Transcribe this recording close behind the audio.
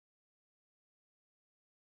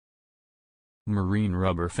Marine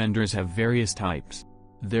rubber fenders have various types.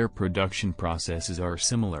 Their production processes are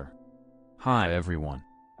similar. Hi everyone.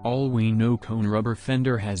 All we know cone rubber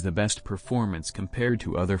fender has the best performance compared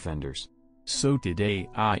to other fenders. So today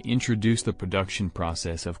I introduce the production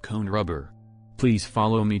process of cone rubber. Please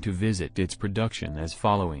follow me to visit its production as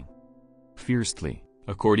following. Firstly,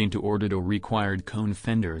 according to ordered or required cone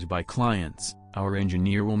fenders by clients, our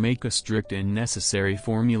engineer will make a strict and necessary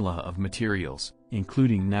formula of materials,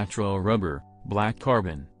 including natural rubber, black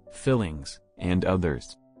carbon, fillings, and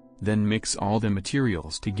others. Then mix all the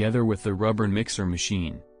materials together with the rubber mixer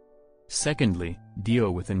machine. Secondly,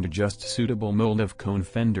 deal with and adjust suitable mold of cone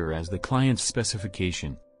fender as the client's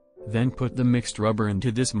specification. Then put the mixed rubber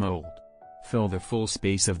into this mold. Fill the full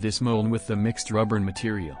space of this mold with the mixed rubber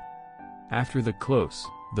material. After the close,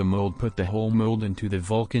 the mold, put the whole mold into the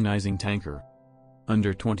vulcanizing tanker.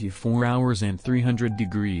 Under 24 hours and 300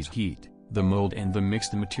 degrees heat, the mold and the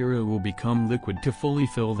mixed material will become liquid to fully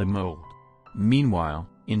fill the mold. Meanwhile,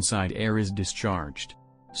 inside air is discharged,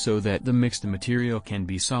 so that the mixed material can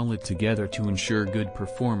be solid together to ensure good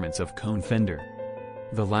performance of cone fender.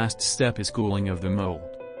 The last step is cooling of the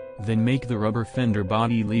mold. Then make the rubber fender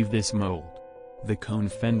body leave this mold. The cone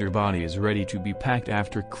fender body is ready to be packed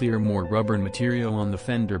after clear more rubber material on the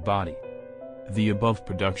fender body. The above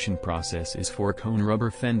production process is for cone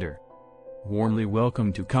rubber fender. Warmly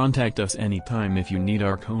welcome to contact us anytime if you need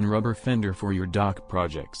our cone rubber fender for your dock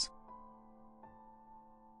projects.